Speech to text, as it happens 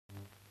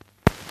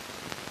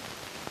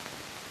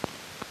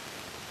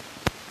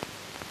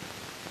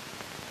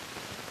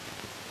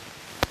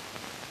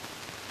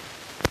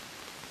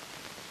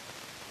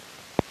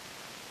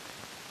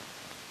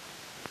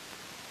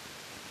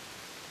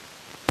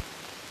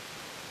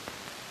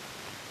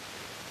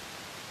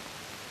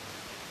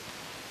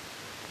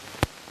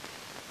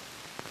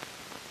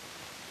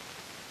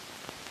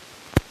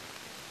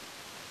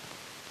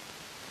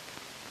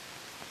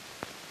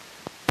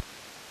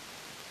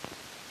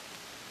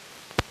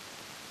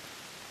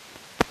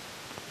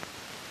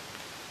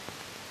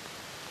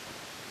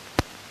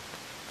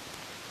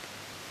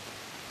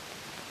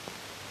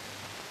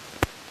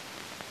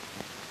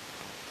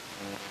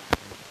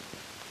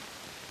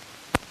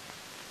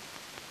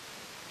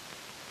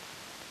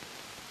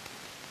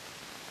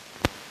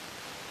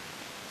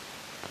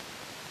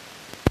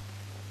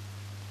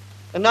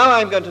And now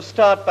I'm going to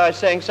start by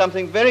saying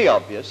something very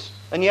obvious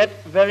and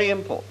yet very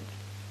important.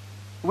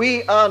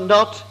 We are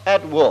not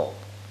at war.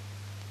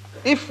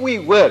 If we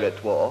were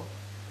at war,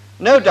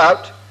 no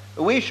doubt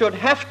we should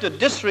have to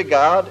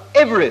disregard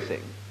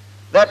everything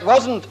that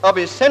wasn't of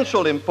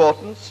essential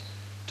importance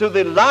to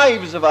the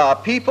lives of our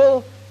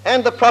people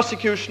and the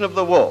prosecution of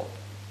the war.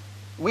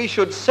 We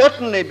should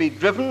certainly be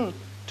driven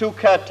to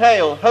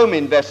curtail home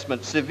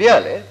investment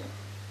severely,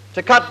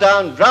 to cut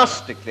down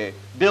drastically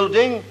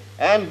building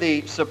and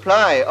the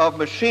supply of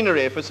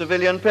machinery for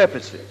civilian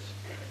purposes.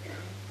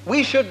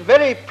 We should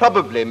very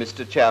probably,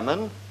 Mr.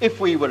 Chairman, if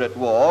we were at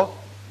war,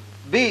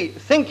 be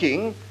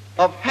thinking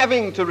of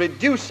having to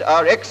reduce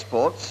our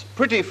exports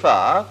pretty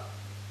far,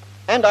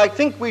 and I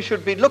think we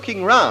should be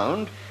looking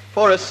round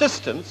for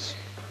assistance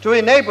to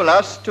enable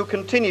us to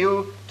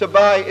continue to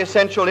buy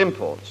essential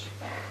imports.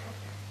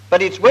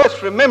 But it's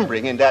worth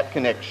remembering in that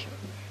connection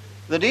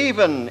that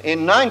even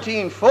in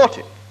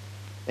 1940,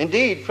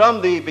 indeed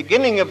from the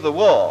beginning of the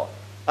war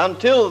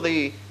until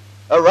the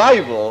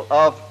arrival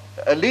of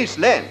Lease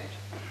Land,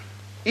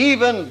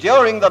 even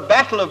during the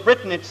Battle of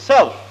Britain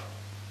itself,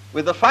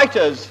 with the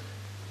fighters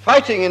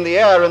fighting in the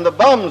air and the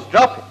bombs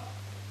dropping,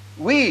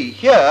 we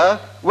here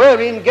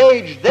were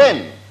engaged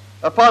then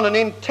upon an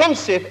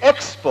intensive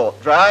export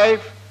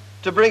drive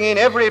to bring in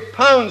every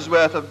pound's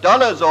worth of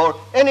dollars or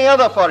any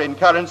other foreign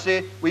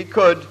currency we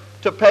could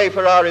to pay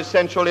for our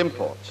essential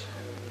imports.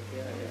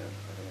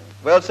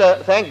 Well,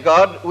 sir, thank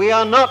God we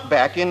are not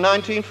back in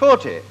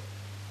 1940.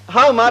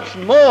 How much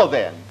more,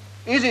 then,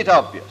 is it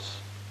obvious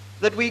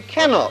that we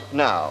cannot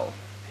now,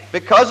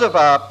 because of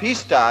our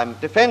peacetime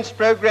defense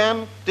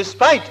program,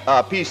 despite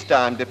our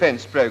peacetime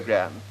defense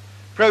program,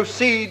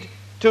 proceed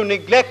to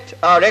neglect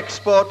our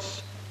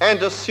exports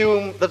and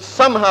assume that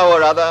somehow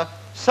or other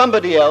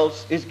somebody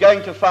else is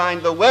going to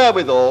find the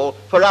wherewithal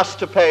for us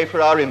to pay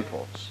for our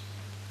imports,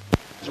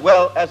 as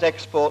well as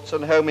exports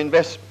and home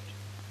investment.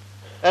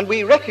 And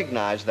we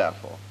recognize,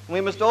 therefore,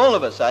 we must all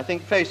of us, I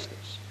think, face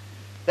this,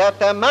 that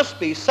there must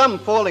be some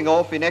falling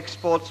off in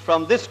exports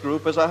from this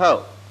group as a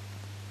whole,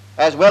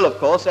 as well, of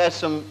course, as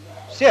some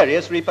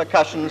serious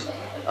repercussions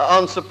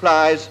on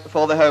supplies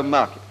for the home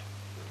market.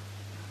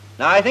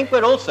 Now, I think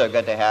we're also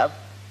going to have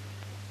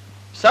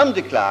some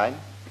decline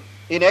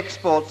in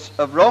exports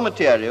of raw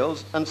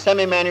materials and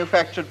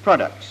semi-manufactured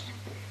products,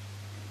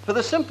 for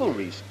the simple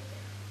reason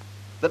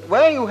that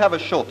where you have a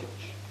shortage,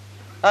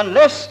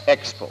 unless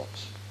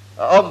exports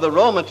of the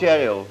raw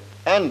material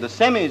and the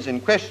semis in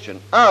question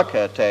are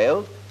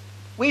curtailed,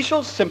 we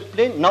shall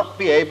simply not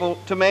be able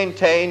to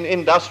maintain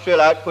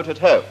industrial output at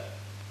home.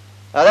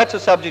 Now, that's a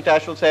subject I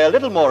shall say a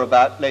little more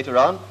about later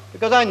on,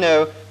 because I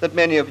know that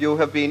many of you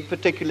have been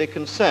particularly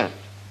concerned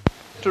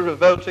to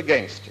revolt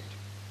against it.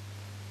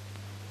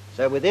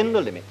 So within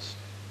the limits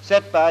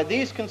set by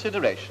these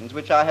considerations,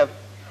 which I have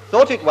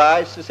thought it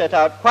wise to set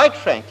out quite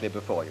frankly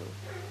before you,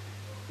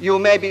 you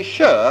may be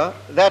sure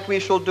that we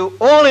shall do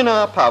all in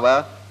our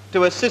power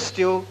to assist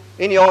you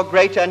in your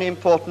great and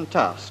important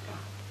task.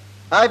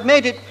 I've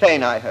made it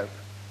plain, I hope,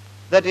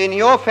 that in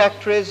your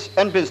factories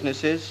and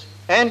businesses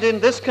and in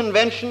this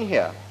convention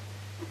here,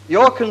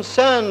 you're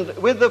concerned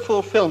with the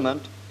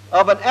fulfillment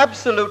of an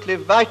absolutely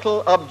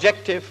vital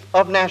objective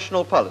of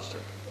national policy.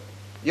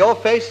 You're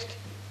faced,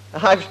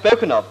 I've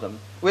spoken of them,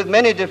 with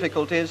many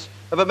difficulties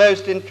of a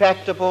most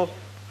intractable,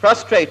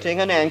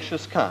 frustrating and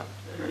anxious kind.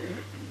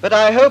 But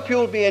I hope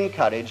you'll be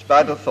encouraged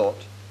by the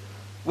thought,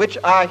 which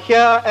I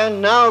here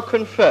and now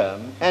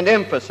confirm and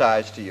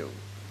emphasize to you,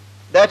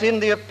 that in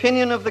the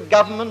opinion of the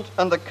government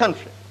and the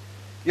country,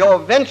 your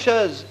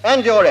ventures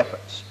and your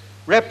efforts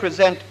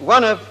represent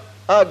one of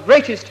our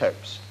greatest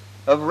hopes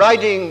of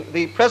riding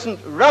the present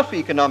rough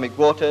economic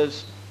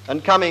waters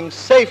and coming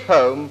safe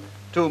home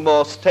to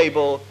more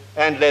stable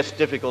and less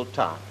difficult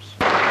times.